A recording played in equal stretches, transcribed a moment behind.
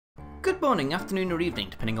Good morning, afternoon or evening,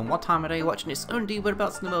 depending on what time of day you're watching this, or indeed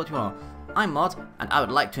whereabouts in the world you are. I'm Mod, and I would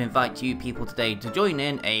like to invite you people today to join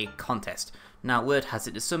in a contest. Now, word has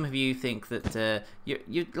it that some of you think that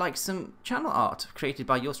you'd like some channel art created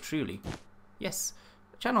by yours truly. Yes,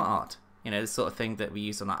 channel art. You know, the sort of thing that we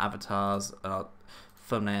use on our avatars, our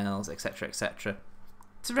thumbnails, etc, etc.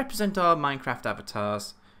 to represent our Minecraft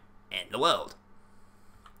avatars in the world.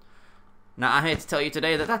 Now, I'm here to tell you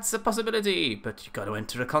today that that's a possibility, but you've got to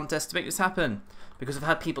enter a contest to make this happen. Because I've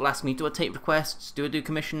had people ask me, do I take requests, do I do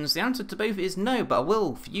commissions? The answer to both is no, but I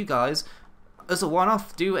will, for you guys, as a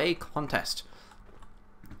one-off, do a contest.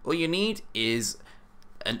 All you need is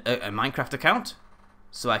a Minecraft account,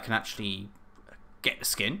 so I can actually get the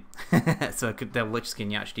skin, so I could tell which skin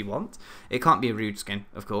you actually want. It can't be a rude skin,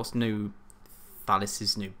 of course, no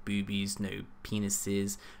phalluses, no boobies, no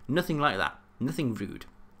penises, nothing like that, nothing rude.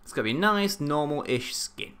 It's got to be a nice, normal-ish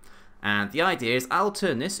skin. And the idea is I'll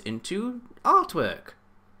turn this into artwork.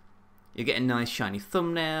 You'll get a nice shiny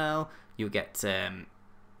thumbnail, you'll get,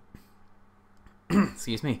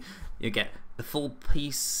 excuse me, you'll get the full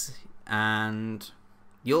piece, and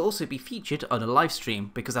you'll also be featured on a live stream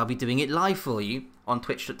because I'll be doing it live for you on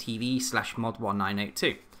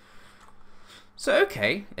twitch.tv/mod1982. So,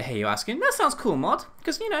 okay, I hear you asking, that sounds cool, Mod,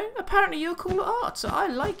 because, you know, apparently you're cool at art, so I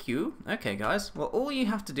like you. Okay, guys, well, all you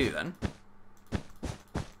have to do then,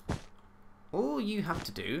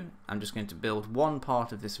 I'm just going to build one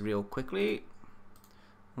part of this real quickly.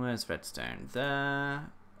 Where's redstone? There.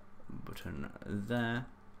 Button there.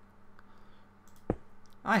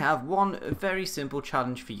 I have one very simple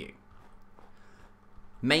challenge for you.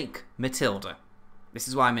 Make Matilda. This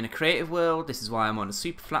is why I'm in a creative world, this is why I'm on a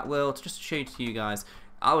super flat world, just to show to you guys,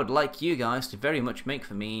 I would like you guys to very much make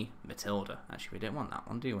for me Matilda. Actually, we don't want that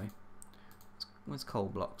one, do we? Where's coal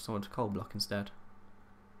block? So I want a coal block instead.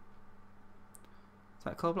 Is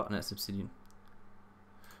that coal block? No, it's obsidian.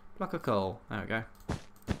 Block of coal. There we go.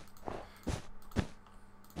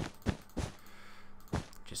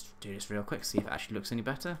 Just do this real quick, see if it actually looks any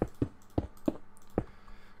better.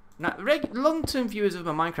 Now, long-term viewers of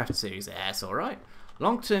my Minecraft series, it's alright.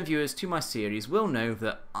 Long-term viewers to my series will know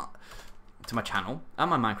that, to my channel and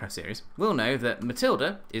my Minecraft series, will know that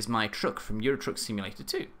Matilda is my truck from Euro Truck Simulator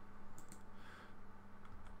 2.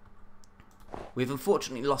 We've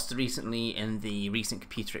unfortunately lost her recently in the recent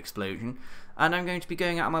computer explosion, and I'm going to be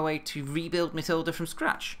going out of my way to rebuild Matilda from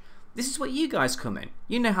scratch. This is what you guys come in.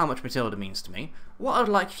 You know how much Matilda means to me. What I'd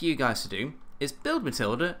like for you guys to do is build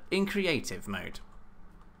Matilda in creative mode.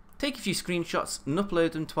 Take a few screenshots and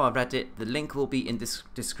upload them to our Reddit. The link will be in this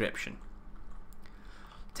description.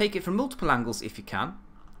 Take it from multiple angles if you can.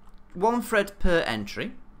 One thread per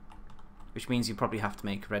entry, which means you probably have to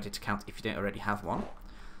make a Reddit account if you don't already have one.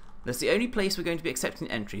 That's the only place we're going to be accepting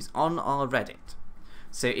entries, on our Reddit.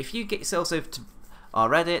 So if you get yourselves over to our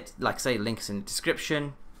Reddit, like I say, links in the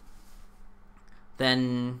description,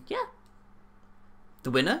 then yeah. The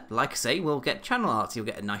winner, like I say, will get channel art. You'll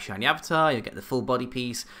get a nice shiny avatar, you'll get the full body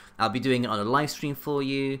piece. I'll be doing it on a live stream for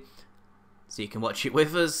you, so you can watch it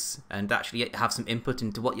with us and actually have some input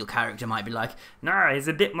into what your character might be like. No, he's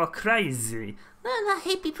a bit more crazy. No,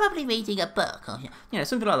 he'd be probably reading a book, or, you know,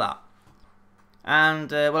 something like that. And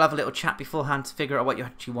we'll have a little chat beforehand to figure out what you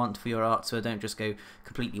actually want for your art, so I don't just go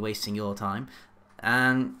completely wasting your time.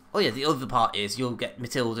 And, oh yeah, the other part is you'll get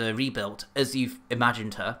Matilda rebuilt as you've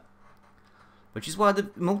imagined her. Which is why the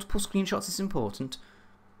multiple screenshots is important.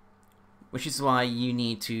 Which is why you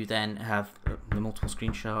need to then have the multiple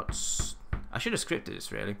screenshots. I should have scripted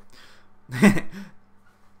this, really.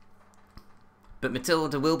 But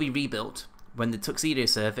Matilda will be rebuilt when the Tuxedo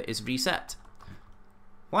server is reset.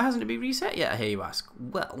 Why hasn't it been reset yet, I hear you ask?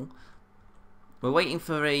 Well, we're waiting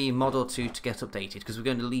for a mod or two to get updated because we're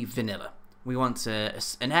going to leave vanilla. We want an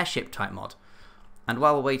airship type mod. And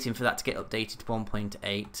while we're waiting for that to get updated to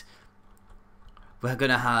 1.8, we're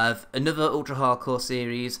going to have another Ultra Hardcore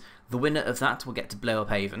series. The winner of that will get to blow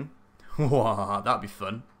up Haven. Wow, that'd be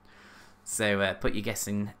fun. So put your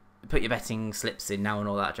betting slips in now and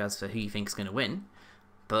all that jazz for who you think's going to win.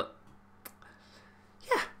 But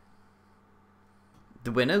yeah,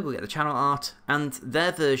 the winner will get the channel art, and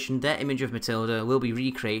their version, their image of Matilda, will be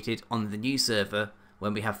recreated on the new server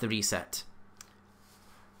when we have the reset.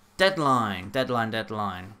 Deadline.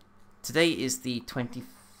 Today is the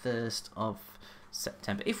 21st of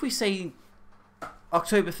September. If we say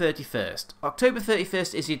October 31st. October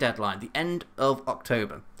 31st is your deadline. The end of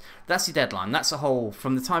October. That's your deadline. That's a whole,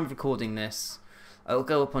 from the time of recording this, it'll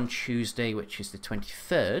go up on Tuesday, which is the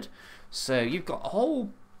 23rd. So you've got a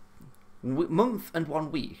whole month and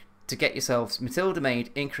 1 week to get yourselves Matilda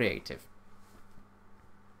made in creative.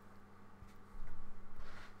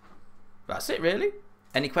 that's it really.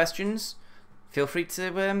 Any questions? Feel free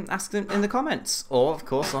to ask them in the comments, or of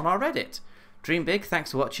course on our Reddit. Dream big,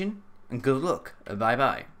 thanks for watching, and good luck. Bye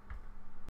bye.